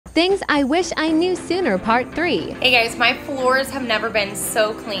Things I Wish I Knew Sooner Part 3. Hey guys, my floors have never been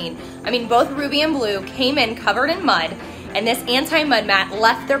so clean. I mean, both Ruby and Blue came in covered in mud, and this anti-mud mat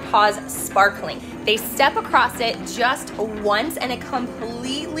left their paws sparkling. They step across it just once and it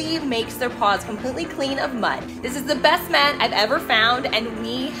completely makes their paws completely clean of mud. This is the best mat I've ever found, and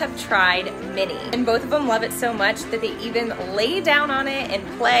we have tried many. And both of them love it so much that they even lay down on it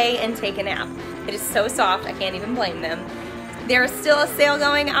and play and take a nap. It is so soft, I can't even blame them. There's still a sale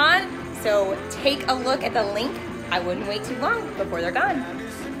going on, so take a look at the link. I wouldn't wait too long before they're gone.